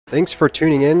Thanks for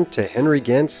tuning in to Henry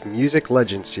Gent's Music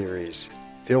Legend series.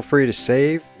 Feel free to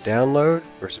save, download,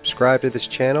 or subscribe to this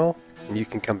channel, and you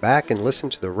can come back and listen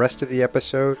to the rest of the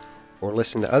episode or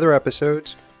listen to other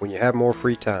episodes when you have more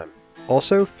free time.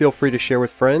 Also, feel free to share with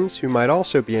friends who might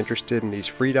also be interested in these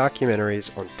free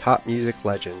documentaries on top music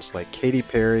legends like Katy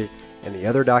Perry and the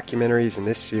other documentaries in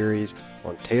this series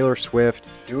on Taylor Swift,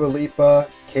 Dua Lipa,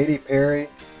 Katy Perry,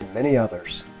 and many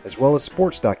others, as well as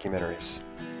sports documentaries.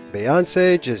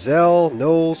 Beyonce Giselle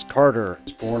Knowles Carter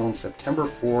was born on September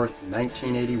 4th,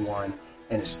 1981,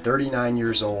 and is 39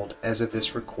 years old as of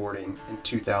this recording in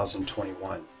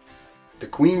 2021. The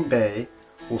Queen Bey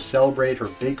will celebrate her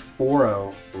big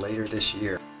 4-0 later this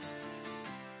year.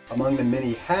 Among the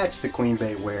many hats the Queen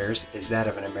Bey wears is that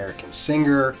of an American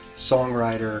singer,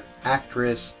 songwriter,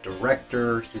 actress,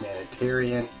 director,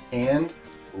 humanitarian, and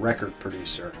record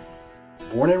producer.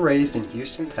 Born and raised in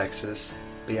Houston, Texas,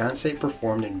 Beyonce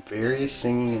performed in various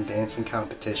singing and dancing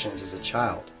competitions as a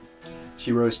child.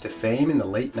 She rose to fame in the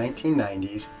late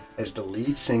 1990s as the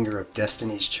lead singer of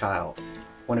Destiny's Child,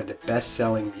 one of the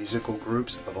best-selling musical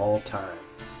groups of all time.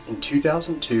 In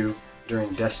 2002,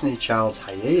 during Destiny's Child's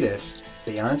hiatus,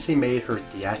 Beyonce made her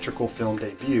theatrical film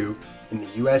debut in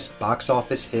the U.S. box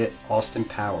office hit Austin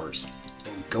Powers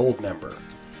in Goldmember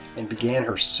and began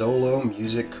her solo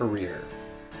music career.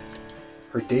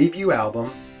 Her debut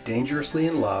album, Dangerously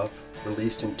in Love,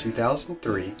 released in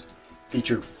 2003,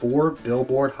 featured 4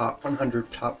 Billboard Hot 100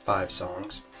 Top 5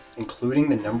 songs, including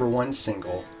the #1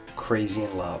 single, Crazy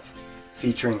in Love,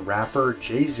 featuring rapper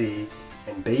Jay-Z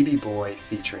and Baby Boy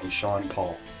featuring Sean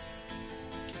Paul.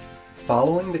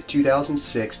 Following the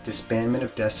 2006 disbandment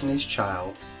of Destiny's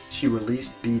Child, she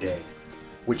released B-Day,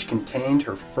 which contained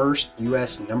her first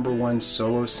U.S. #1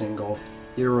 solo single,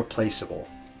 Irreplaceable,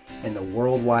 and the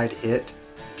worldwide hit,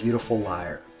 Beautiful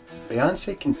Liar.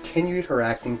 Beyonce continued her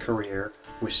acting career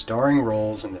with starring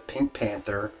roles in The Pink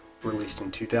Panther, released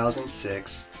in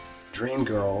 2006,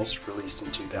 Dreamgirls, released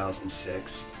in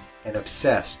 2006, and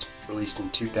Obsessed, released in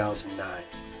 2009.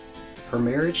 Her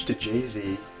marriage to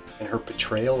Jay-Z and her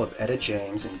portrayal of Etta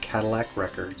James in Cadillac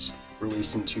Records,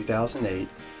 released in 2008,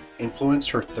 influenced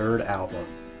her third album,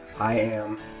 I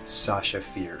Am Sasha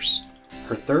Fierce.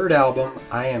 Her third album,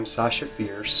 I Am Sasha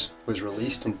Fierce, was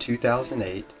released in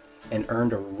 2008 and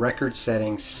earned a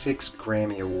record-setting 6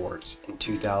 Grammy Awards in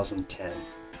 2010.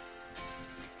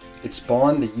 It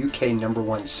spawned the UK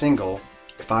 #1 single,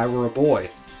 If I Were a Boy,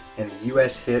 and the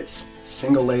US hits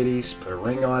Single Ladies, Put a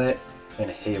Ring on It, and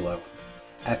Halo.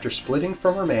 After splitting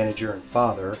from her manager and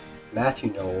father,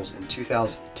 Matthew Knowles, in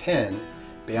 2010,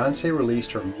 Beyonce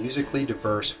released her musically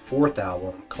diverse 4th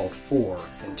album called 4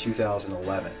 in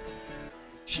 2011.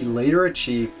 She later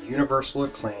achieved universal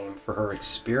acclaim for her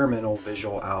experimental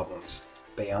visual albums,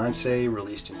 Beyonce,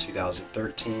 released in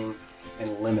 2013,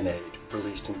 and Lemonade,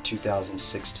 released in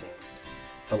 2016,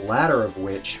 the latter of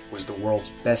which was the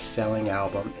world's best-selling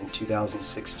album in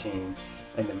 2016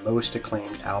 and the most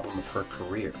acclaimed album of her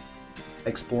career,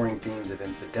 exploring themes of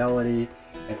infidelity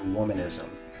and womanism.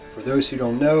 For those who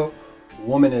don't know,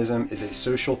 womanism is a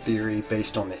social theory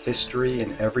based on the history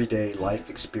and everyday life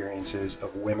experiences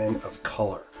of women of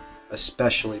color,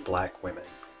 especially black women.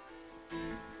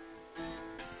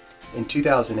 In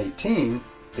 2018,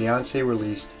 Beyonce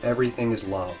released Everything is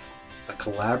Love, a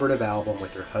collaborative album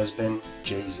with her husband,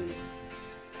 Jay-Z.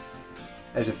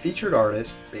 As a featured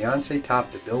artist, Beyonce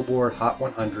topped the Billboard Hot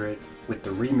 100 with the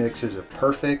remixes of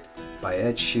Perfect by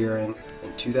Ed Sheeran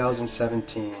in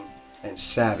 2017 and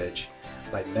Savage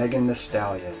by Megan Thee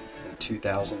Stallion in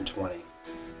 2020.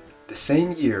 The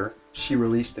same year, she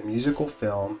released the musical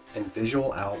film and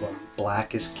visual album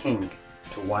Black is King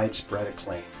to widespread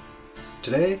acclaim.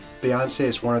 Today, Beyonce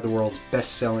is one of the world's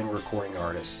best-selling recording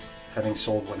artists, having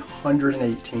sold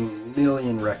 118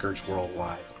 million records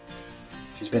worldwide.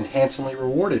 She's been handsomely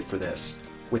rewarded for this,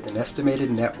 with an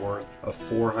estimated net worth of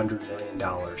 $400 million,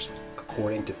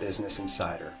 according to Business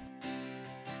Insider.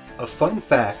 A fun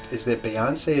fact is that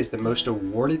Beyonce is the most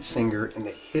awarded singer in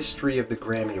the history of the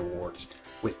Grammy Awards,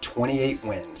 with 28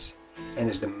 wins, and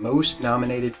is the most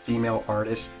nominated female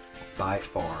artist by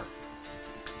far.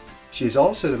 She is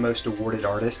also the most awarded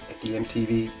artist at the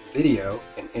MTV Video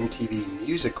and MTV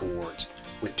Music Awards,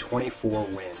 with 24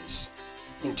 wins.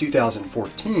 In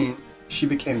 2014, she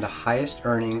became the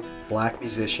highest-earning black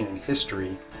musician in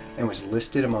history and was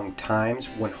listed among Time's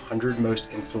 100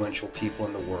 most influential people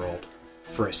in the world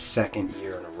for a second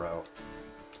year in a row.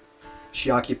 She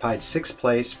occupied 6th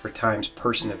place for Time's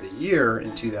Person of the Year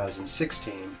in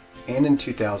 2016 and in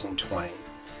 2020,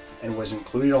 and was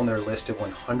included on their list of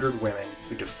 100 women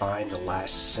who defined the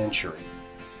last century.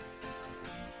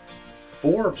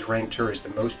 Forbes ranked her as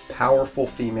the most powerful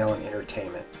female in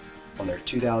entertainment on their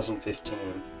 2015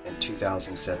 and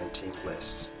 2017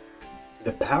 lists.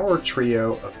 The power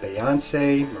trio of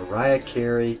Beyoncé, Mariah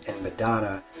Carey, and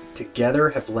Madonna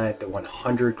together have led the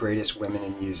 100 Greatest Women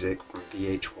in Music from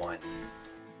VH1.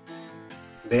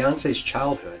 Beyoncé's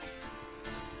childhood.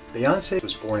 Beyoncé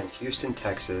was born in Houston,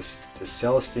 Texas, to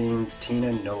Celestine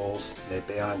Tina Knowles, née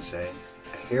Beyoncé,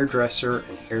 a hairdresser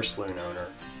and hair salon owner,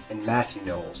 and Matthew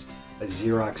Knowles, a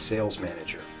Xerox sales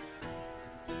manager.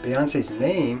 Beyoncé's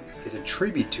name is a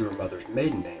tribute to her mother's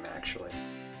maiden name, actually.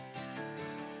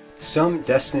 Some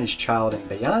Destiny's Child and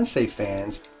Beyoncé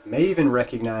fans may even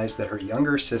recognize that her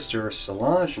younger sister,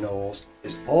 Solange Knowles,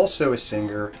 is also a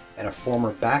singer and a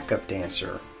former backup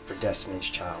dancer for Destiny's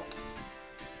Child.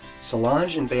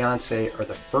 Solange and Beyoncé are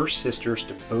the first sisters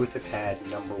to both have had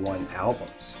 #1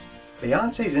 albums.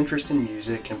 Beyoncé's interest in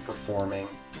music and performing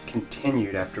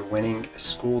continued after winning a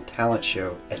school talent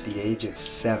show at the age of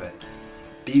 7,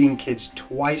 beating kids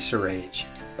twice her age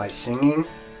by singing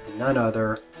none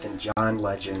other than John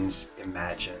Legend's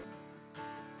Imagine.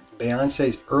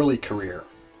 Beyoncé's early career.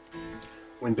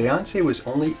 When Beyoncé was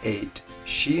only 8,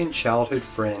 she and childhood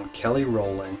friend Kelly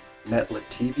Rowland met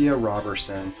Lativia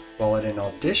Robertson while at an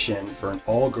audition for an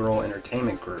all-girl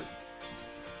entertainment group.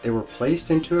 They were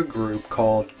placed into a group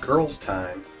called Girls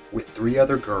Tyme with 3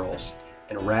 other girls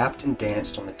and rapped and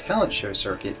danced on the talent show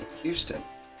circuit in Houston.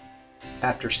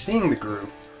 After seeing the group,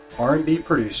 R&B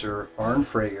producer Arn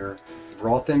Frager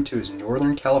brought them to his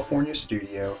Northern California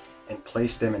studio and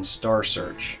placed them in Star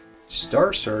Search.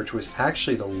 Star Search was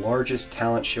actually the largest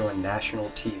talent show on national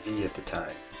TV at the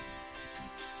time.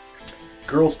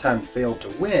 Girls Tyme failed to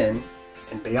win,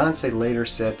 and Beyoncé later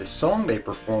said the song they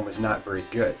performed was not very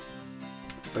good.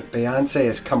 But Beyoncé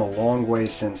has come a long way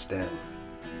since then.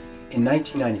 In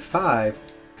 1995,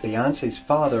 Beyoncé's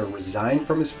father resigned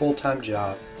from his full-time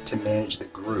job to manage the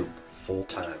group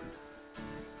full-time.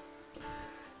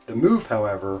 The move,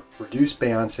 however, reduced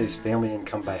Beyoncé's family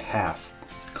income by half,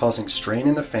 causing strain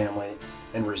in the family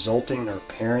and resulting in her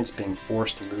parents being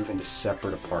forced to move into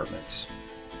separate apartments.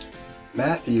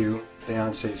 Matthew,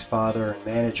 Beyoncé's father and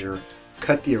manager,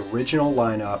 cut the original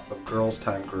lineup of Girls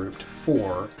Tyme group to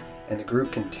 4, and the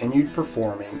group continued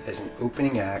performing as an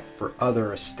opening act for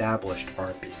other established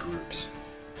R&B groups.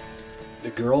 The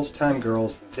Girls Tyme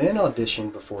girls then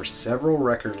auditioned before several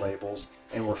record labels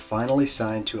and were finally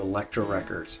signed to Elektra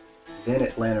Records, then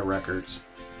Atlantic Records,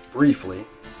 briefly,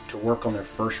 to work on their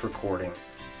first recording,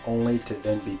 only to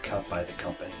then be cut by the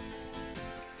company.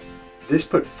 This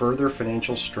put further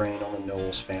financial strain on the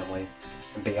Knowles family,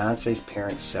 and Beyoncé's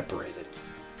parents separated.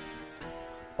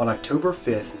 On October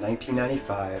 5,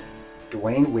 1995,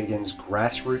 Dwayne Wiggins'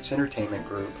 Grassroots Entertainment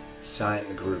Group signed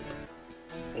the group.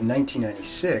 In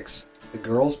 1996, the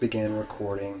girls began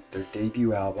recording their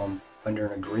debut album under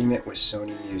an agreement with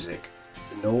Sony Music.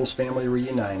 The Knowles family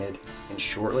reunited, and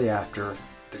shortly after,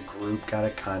 the group got a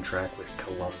contract with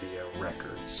Columbia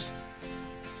Records.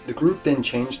 The group then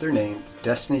changed their name to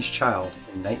Destiny's Child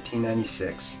in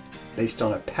 1996, based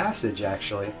on a passage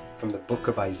actually from the book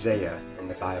of Isaiah in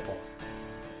the Bible.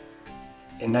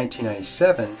 In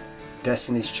 1997,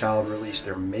 Destiny's Child released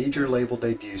their major label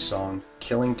debut song,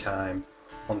 Killing Time,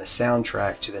 on the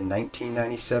soundtrack to the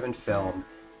 1997 film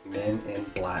Men in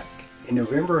Black. In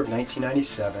November of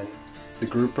 1997, the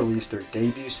group released their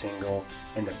debut single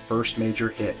and the first major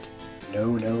hit, No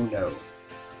No No.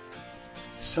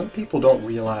 Some people don't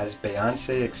realize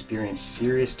Beyoncé experienced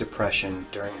serious depression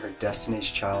during her Destiny's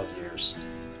Child years.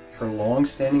 Her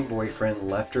long-standing boyfriend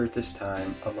left her at this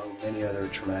time, among many other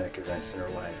traumatic events in her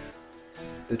life.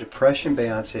 The depression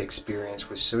Beyoncé experienced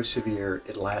was so severe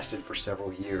it lasted for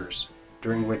several years,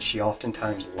 during which she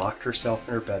oftentimes locked herself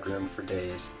in her bedroom for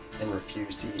days and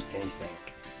refused to eat anything.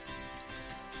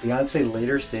 Beyoncé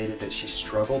later stated that she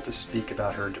struggled to speak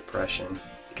about her depression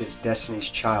because Destiny's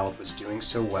Child was doing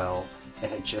so well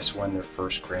and had just won their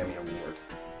first Grammy Award.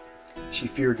 She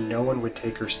feared no one would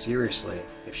take her seriously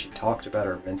if she talked about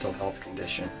her mental health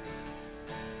condition.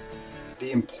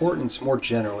 The importance more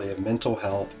generally of mental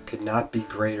health could not be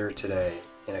greater today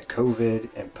in a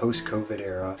COVID and post-COVID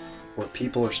era where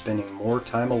people are spending more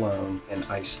time alone and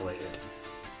isolated.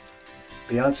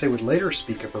 Beyoncé would later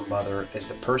speak of her mother as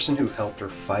the person who helped her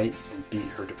fight and beat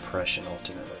her depression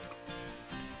ultimately.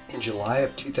 In July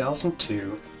of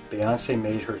 2002, Beyoncé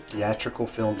made her theatrical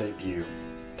film debut,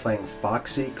 playing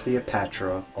Foxy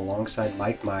Cleopatra alongside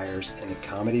Mike Myers in the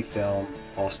comedy film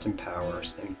Austin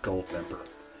Powers and Goldmember,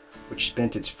 which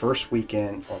spent its first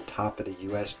weekend on top of the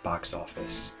US box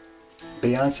office.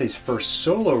 Beyoncé's first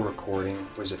solo recording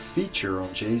was a feature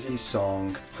on Jay-Z's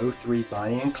song "03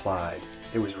 Bonnie and Clyde,"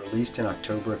 it was released in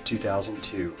October of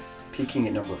 2002, peaking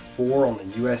at number 4 on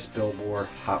the US Billboard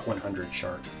Hot 100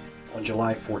 chart. On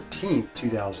July 14,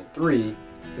 2003,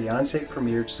 Beyoncé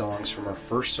premiered songs from her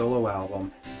first solo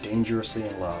album, Dangerously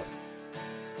in Love.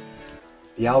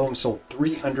 The album sold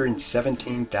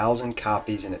 317,000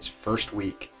 copies in its first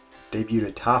week, debuted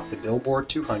atop the Billboard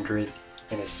 200,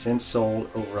 and has since sold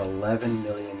over 11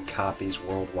 million copies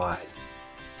worldwide.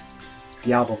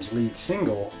 The album's lead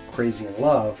single, Crazy in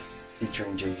Love,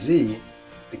 featuring Jay-Z,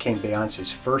 became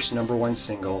Beyoncé's first #1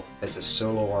 single as a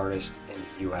solo artist in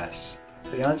the US.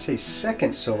 Beyoncé's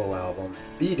second solo album,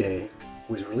 B-Day,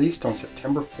 was released on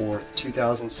September 4,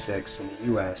 2006 in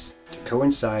the US to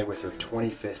coincide with her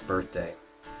 25th birthday.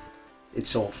 It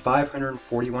sold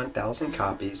 541,000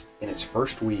 copies in its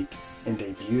first week and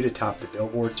debuted atop the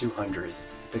Billboard 200,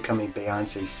 becoming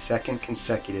Beyoncé's second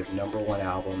consecutive #1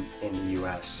 album in the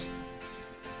US.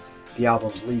 The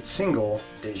album's lead single,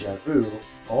 Deja Vu,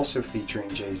 also featuring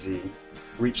Jay-Z,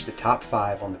 reached the top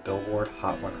 5 on the Billboard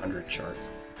Hot 100 chart.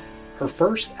 Her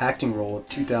first acting role of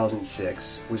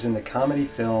 2006 was in the comedy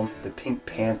film The Pink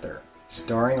Panther,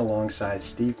 starring alongside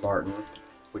Steve Martin,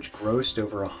 which grossed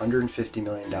over $150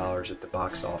 million at the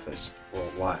box office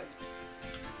worldwide.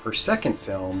 Her second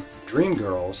film,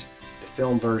 Dreamgirls, the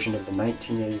film version of the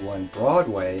 1981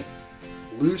 Broadway,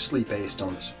 loosely based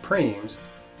on The Supremes,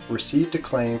 received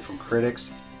acclaim from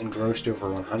critics and grossed over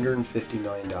 $150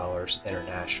 million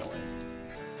internationally.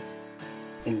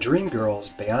 In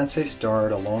Dreamgirls, Beyoncé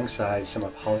starred alongside some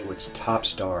of Hollywood's top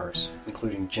stars,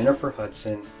 including Jennifer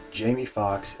Hudson, Jamie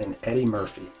Foxx, and Eddie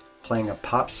Murphy, playing a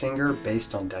pop singer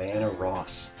based on Diana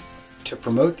Ross. To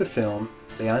promote the film,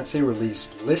 Beyoncé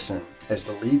released Listen as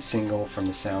the lead single from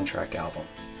the soundtrack album.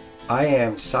 I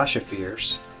Am Sasha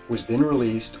Fierce was then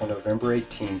released on November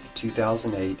 18,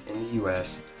 2008 in the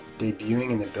US,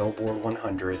 debuting in the Billboard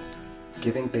 100,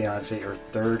 giving Beyoncé her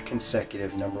third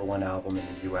consecutive #1 album in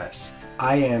the US.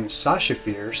 I Am Sasha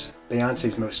Fierce,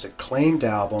 Beyoncé's most acclaimed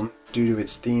album due to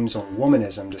its themes on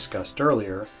womanism discussed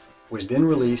earlier, was then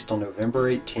released on November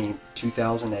 18,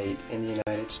 2008 in the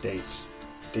United States,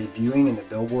 debuting in the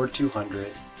Billboard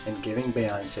 200 and giving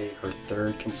Beyoncé her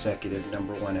third consecutive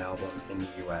 #1 album in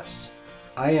the US.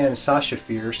 I Am Sasha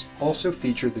Fierce also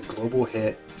featured the global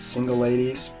hit Single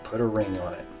Ladies, Put a Ring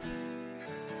on It.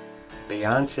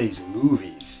 Beyoncé's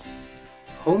movies.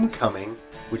 Homecoming,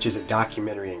 which is a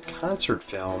documentary and concert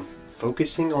film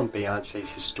focusing on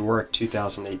Beyoncé's historic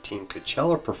 2018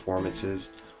 Coachella performances,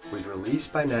 was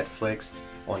released by Netflix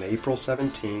on April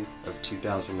 17th of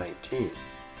 2019.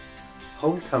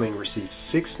 Homecoming received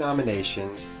 6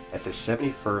 nominations at the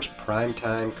 71st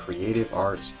Primetime Creative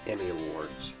Arts Emmy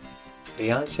Awards.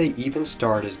 Beyoncé even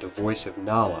starred as the voice of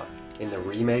Nala in the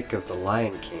remake of The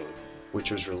Lion King,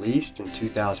 which was released in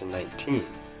 2019.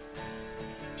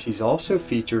 She's also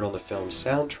featured on the film's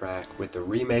soundtrack with the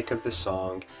remake of the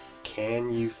song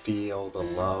Can You Feel the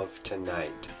Love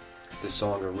Tonight, the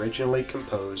song originally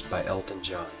composed by Elton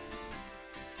John.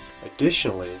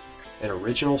 Additionally, an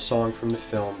original song from the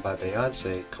film by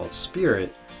Beyoncé called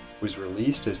Spirit was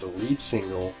released as the lead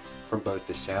single from both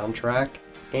the soundtrack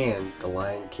and The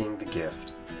Lion King: The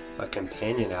Gift, a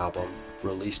companion album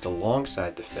released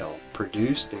alongside the film,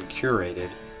 produced and curated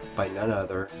by none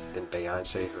other than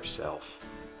Beyoncé herself.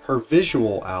 Her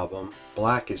visual album,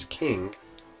 Black is King,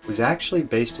 was actually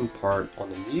based in part on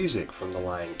the music from The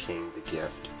Lion King: The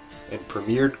Gift, and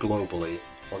premiered globally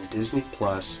on Disney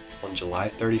Plus on July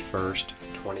 31st,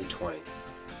 2020.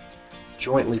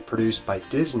 Jointly produced by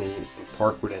Disney and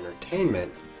Parkwood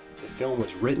Entertainment, the film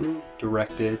was written,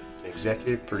 directed, and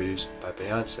executive produced by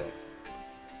Beyoncé.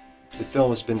 The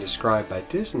film has been described by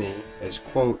Disney as,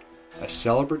 quote, a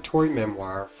celebratory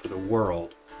memoir for the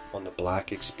world on the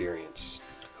Black experience.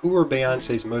 Who are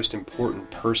Beyoncé's most important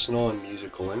personal and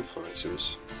musical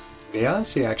influencers?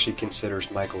 Beyoncé actually considers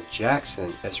Michael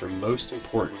Jackson as her most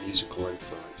important musical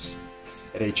influence.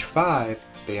 At age 5,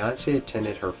 Beyoncé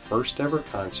attended her first ever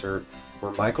concert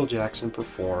where Michael Jackson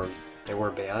performed and where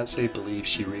Beyoncé believes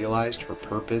she realized her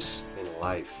purpose in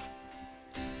life.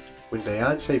 When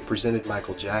Beyoncé presented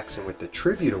Michael Jackson with the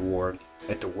Tribute Award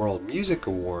at the World Music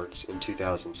Awards in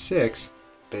 2006,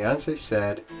 Beyoncé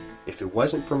said, "If it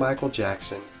wasn't for Michael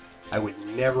Jackson, I would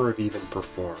never have even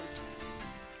performed."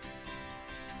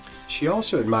 She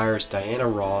also admires Diana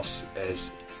Ross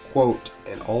as, quote,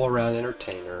 an all-around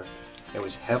entertainer, and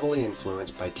was heavily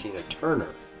influenced by Tina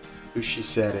Turner, who she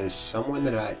said is someone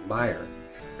that I admire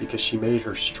because she made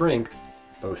her strength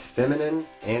both feminine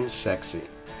and sexy.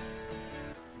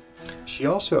 She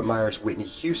also admires Whitney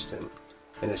Houston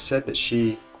and has said that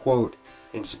she, quote,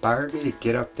 inspired me to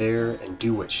get up there and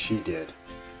do what she did.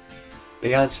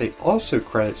 Beyoncé also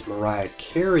credits Mariah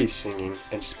Carey's singing,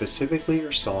 and specifically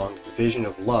her song Vision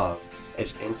of Love,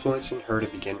 as influencing her to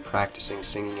begin practicing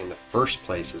singing in the first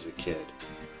place as a kid.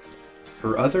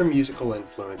 Her other musical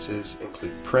influences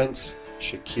include Prince,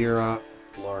 Shakira,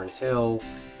 Lauryn Hill,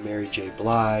 Mary J.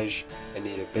 Blige,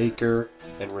 Anita Baker,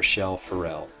 and Rochelle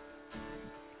Farrell.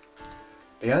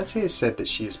 Beyoncé has said that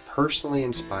she is personally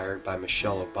inspired by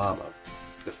Michelle Obama,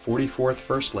 the 44th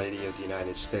First Lady of the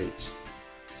United States,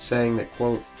 saying that,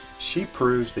 quote, "She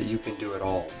proves that you can do it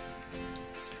all."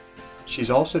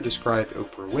 She's also described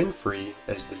Oprah Winfrey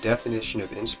as the definition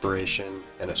of inspiration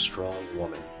and a strong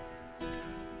woman.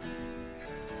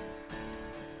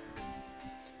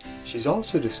 She's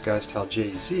also discussed how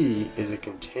Jay-Z is a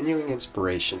continuing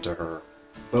inspiration to her,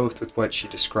 both with what she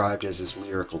described as his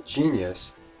lyrical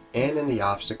genius and in the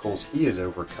obstacles he has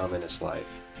overcome in his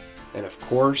life, and of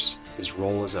course, his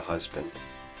role as a husband.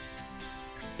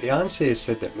 Beyoncé has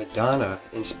said that Madonna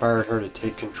inspired her to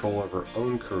take control of her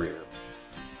own career.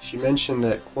 She mentioned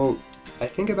that, quote, "I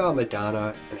think about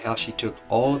Madonna and how she took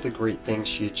all of the great things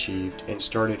she achieved and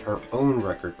started her own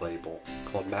record label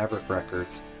called Maverick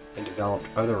Records and developed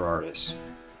other artists,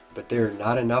 but there are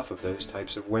not enough of those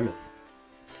types of women."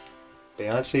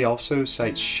 Beyoncé also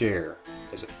cites Cher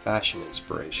as a fashion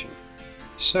inspiration.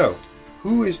 So,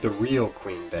 who is the real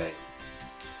Queen Bey?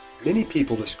 Many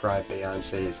people describe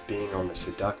Beyoncé as being on the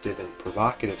seductive and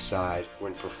provocative side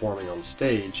when performing on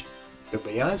stage, but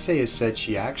Beyoncé has said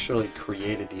she actually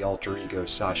created the alter ego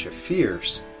Sasha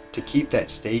Fierce to keep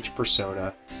that stage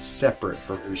persona separate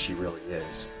from who she really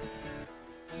is.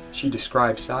 She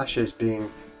describes Sasha as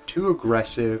being too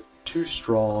aggressive, too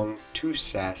strong, too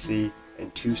sassy,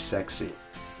 and too sexy,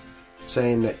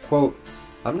 saying that, quote,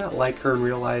 "I'm not like her in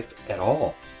real life at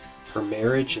all, her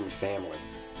marriage and family."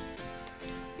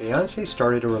 Beyoncé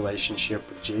started a relationship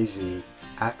with Jay-Z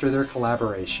after their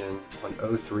collaboration on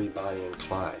 '03 Bonnie and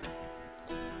Clyde.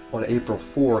 On April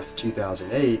 4th,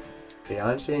 2008,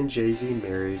 Beyoncé and Jay-Z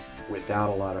married without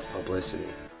a lot of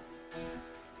publicity.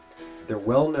 They're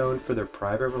well known for their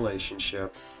private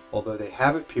relationship, although they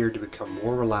have appeared to become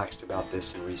more relaxed about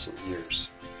this in recent years.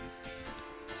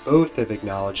 Both have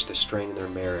acknowledged the strain in their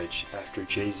marriage after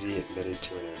Jay-Z admitted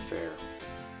to an affair.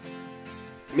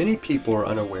 Many people are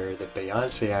unaware that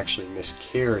Beyoncé actually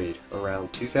miscarried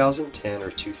around 2010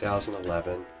 or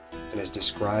 2011 and has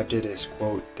described it as,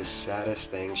 quote, "the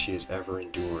saddest thing she has ever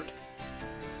endured."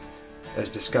 As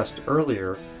discussed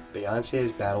earlier, Beyoncé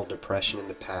has battled depression in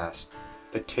the past,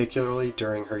 particularly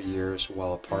during her years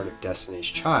while a part of Destiny's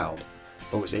Child,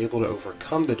 but was able to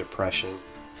overcome the depression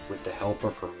with the help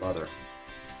of her mother.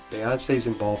 Beyoncé's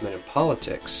involvement in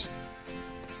politics.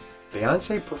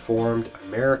 Beyoncé performed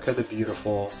America the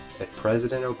Beautiful at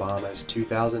President Obama's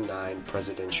 2009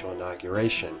 presidential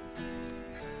inauguration.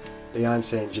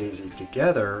 Beyoncé and Jay-Z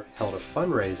together held a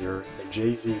fundraiser at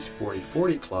Jay-Z's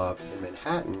 40/40 Club in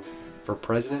Manhattan for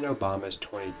President Obama's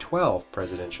 2012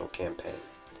 presidential campaign,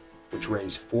 which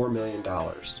raised $4 million.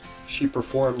 She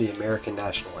performed the American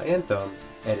National Anthem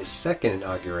at his second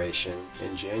inauguration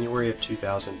in January of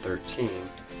 2013,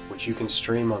 which you can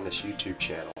stream on this YouTube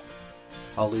channel.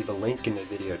 I'll leave a link in the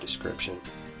video description.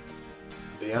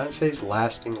 Beyoncé's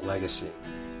lasting legacy.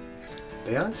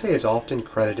 Beyoncé is often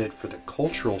credited for the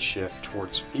cultural shift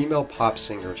towards female pop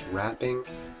singers rapping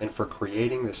and for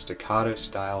creating the staccato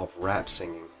style of rap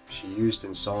singing she used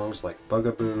in songs like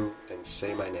Bugaboo and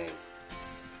Say My Name.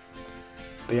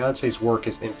 Beyoncé's work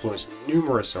has influenced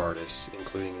numerous artists,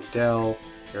 including Adele,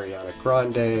 Ariana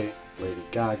Grande, Lady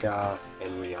Gaga,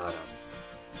 and Rihanna.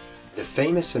 The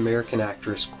famous American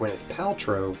actress Gwyneth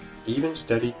Paltrow even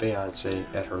studied Beyoncé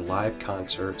at her live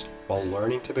concerts while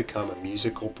learning to become a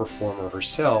musical performer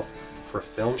herself for a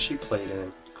film she played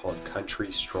in called Country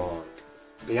Strong.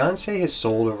 Beyoncé has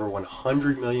sold over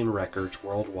 100 million records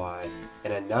worldwide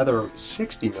and another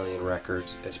 60 million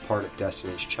records as part of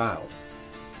Destiny's Child.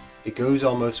 It goes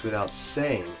almost without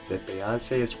saying that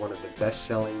Beyoncé is one of the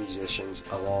best-selling musicians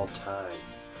of all time.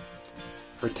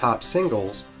 Her top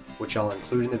singles, which I'll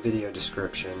include in the video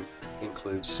description,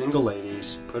 include Single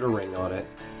Ladies, Put a Ring on It,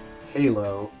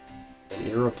 Halo, and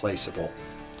Irreplaceable,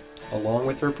 along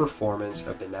with her performance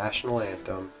of the national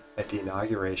anthem at the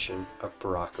inauguration of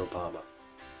Barack Obama.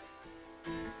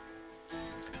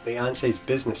 Beyoncé's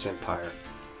business empire.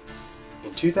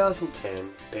 In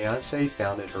 2010, Beyoncé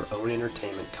founded her own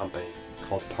entertainment company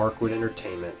called Parkwood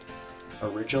Entertainment,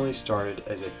 originally started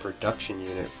as a production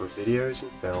unit for videos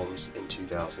and films in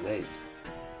 2008.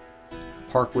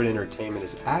 Parkwood Entertainment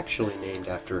is actually named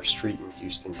after a street in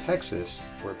Houston, Texas,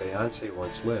 where Beyoncé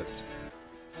once lived.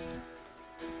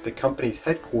 The company's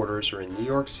headquarters are in New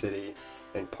York City,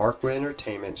 and Parkwood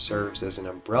Entertainment serves as an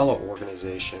umbrella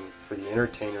organization for the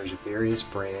entertainer's various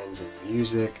brands in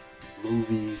music,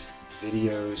 movies,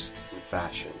 videos, and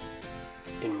fashion.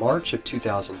 In March of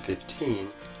 2015,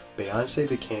 Beyoncé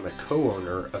became a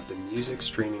co-owner of the music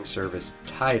streaming service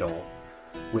Tidal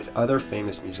with other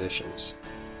famous musicians.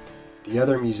 The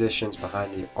other musicians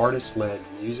behind the artist-led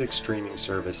music streaming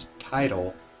service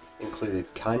Tidal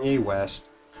included Kanye West,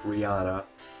 Rihanna,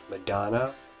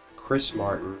 Madonna, Chris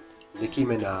Martin, Nicki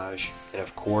Minaj, and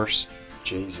of course,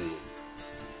 Jay-Z.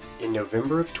 In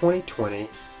November of 2020,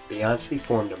 Beyoncé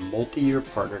formed a multi-year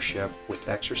partnership with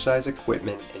exercise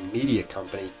equipment and media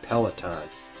company Peloton,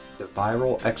 the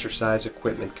viral exercise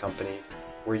equipment company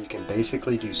where you can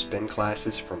basically do spin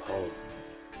classes from home.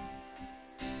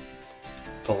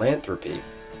 Philanthropy.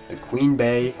 The Queen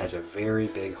Bey has a very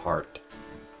big heart.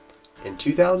 In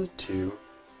 2002,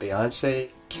 Beyoncé,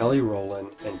 Kelly Rowland,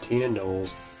 and Tina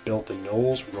Knowles built the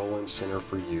Knowles Rowland Center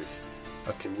for Youth,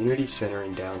 a community center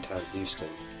in downtown Houston.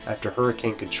 After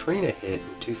Hurricane Katrina hit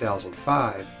in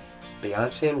 2005,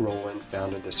 Beyoncé and Rowland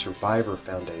founded the Survivor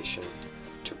Foundation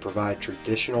to provide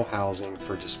traditional housing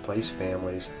for displaced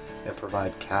families and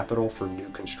provide capital for new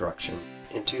construction.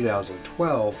 In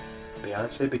 2012,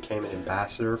 Beyoncé became an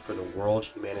ambassador for the World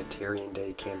Humanitarian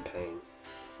Day campaign,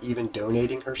 even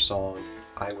donating her song,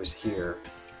 I Was Here,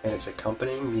 and its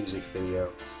accompanying music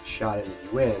video, shot in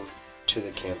the UN, to the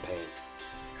campaign.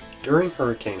 During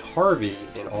Hurricane Harvey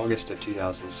in August of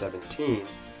 2017,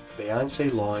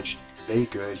 Beyoncé launched Bay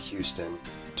Good Houston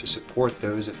to support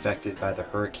those affected by the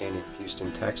hurricane in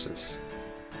Houston, Texas.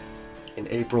 In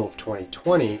April of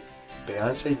 2020,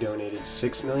 Beyoncé donated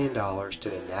 $6 million to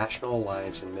the National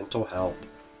Alliance in Mental Health,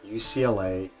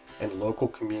 UCLA, and local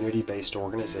community-based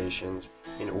organizations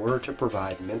in order to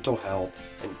provide mental health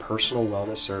and personal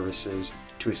wellness services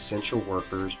to essential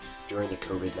workers during the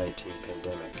COVID-19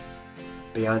 pandemic.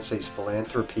 Beyoncé's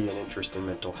philanthropy and interest in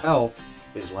mental health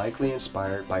is likely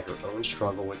inspired by her own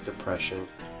struggle with depression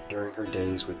during her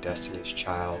days with Destiny's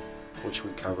Child, which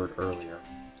we covered earlier.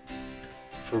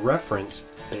 For reference,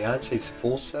 Beyoncé's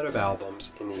full set of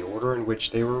albums in the order in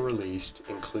which they were released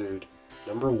include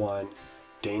number 1,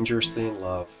 Dangerously in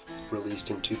Love,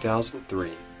 released in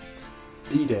 2003,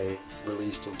 B-Day,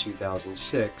 released in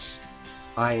 2006,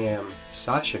 I Am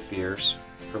Sasha Fierce,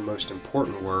 her most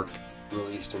important work,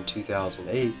 released in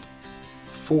 2008,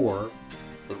 4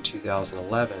 in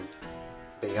 2011,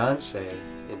 Beyoncé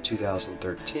in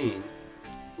 2013,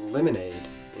 Lemonade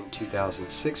in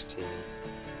 2016,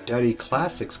 Duddy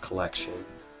Classics Collection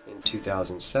in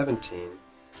 2017,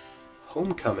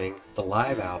 Homecoming, the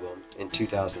live album, in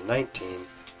 2019,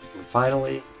 and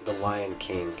finally, The Lion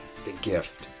King, The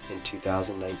Gift, in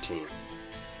 2019.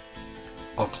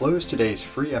 I'll close today's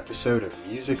free episode of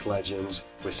Music Legends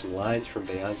with some lines from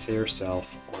Beyoncé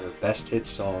herself on her best hit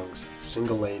songs,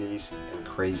 Single Ladies and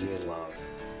Crazy in Love.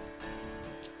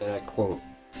 And I quote,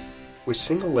 "With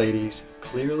Single Ladies,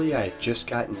 clearly I had just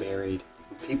gotten married,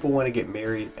 and people want to get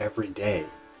married every day.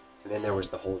 And then there was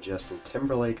the whole Justin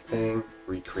Timberlake thing,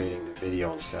 recreating the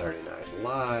video on Saturday Night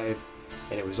Live,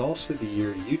 and it was also the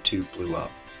year YouTube blew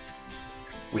up.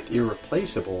 With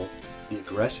Irreplaceable, the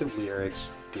aggressive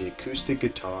lyrics, the acoustic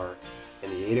guitar,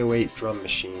 and the 808 drum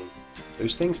machine,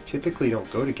 those things typically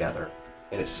don't go together,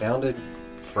 and it sounded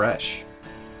fresh.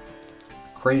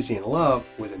 Crazy in Love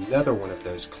was another one of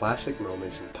those classic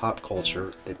moments in pop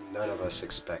culture that none of us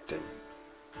expected.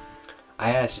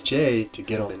 I asked Jay to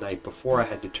get on the night before I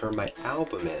had to turn my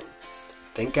album in.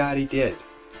 Thank God he did.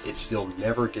 It still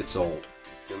never gets old,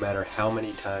 no matter how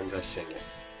many times I sing it."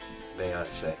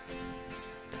 Beyoncé.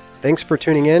 Thanks for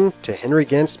tuning in to Henry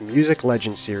Gent's Music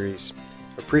Legend series.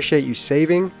 Appreciate you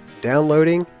saving,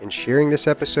 downloading, and sharing this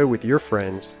episode with your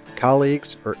friends,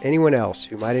 colleagues, or anyone else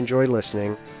who might enjoy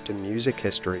listening to music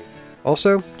history.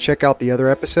 Also, check out the other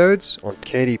episodes on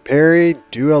Katy Perry,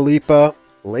 Dua Lipa,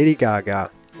 Lady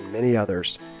Gaga, and many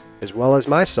others, as well as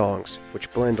my songs,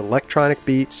 which blend electronic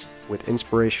beats with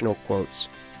inspirational quotes.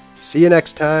 See you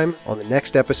next time on the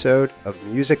next episode of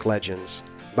Music Legends.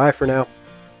 Bye for now.